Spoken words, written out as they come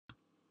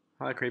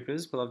Hi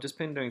creepers, well I've just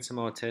been doing some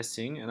more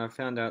testing and I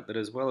found out that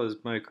as well as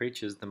Mo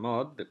Creatures, the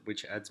mod,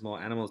 which adds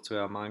more animals to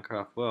our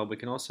Minecraft world, we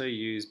can also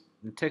use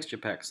texture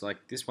packs like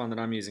this one that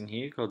I'm using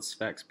here called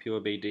Sphax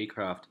Pure BD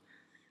Craft.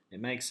 It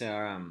makes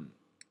our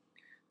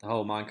the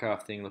whole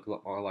Minecraft thing look a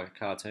lot more like a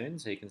cartoon,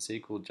 so you can see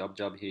cool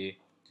Jub here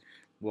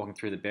walking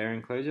through the bear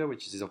enclosure,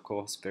 which is of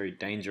course very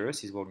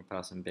dangerous. He's walking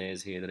past some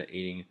bears here that are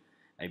eating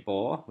a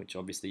boar, which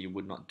obviously you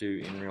would not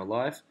do in real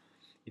life.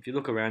 If you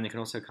look around, you can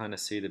also kind of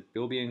see the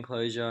Bilby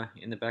enclosure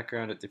in the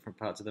background at different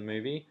parts of the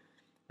movie.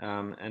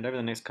 And over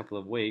the next couple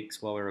of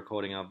weeks, while we're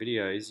recording our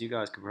videos, you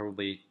guys could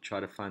probably try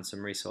to find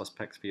some resource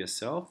packs for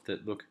yourself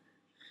that look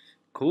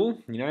cool,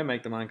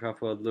 make the Minecraft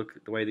world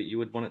look the way that you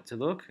would want it to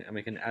look, and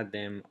we can add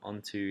them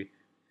onto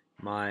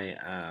my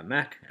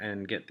Mac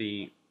and get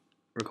the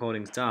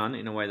recordings done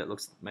in a way that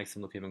makes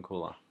them look even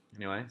cooler.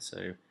 Anyway,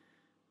 so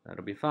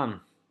that'll be fun.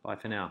 Bye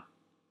for now.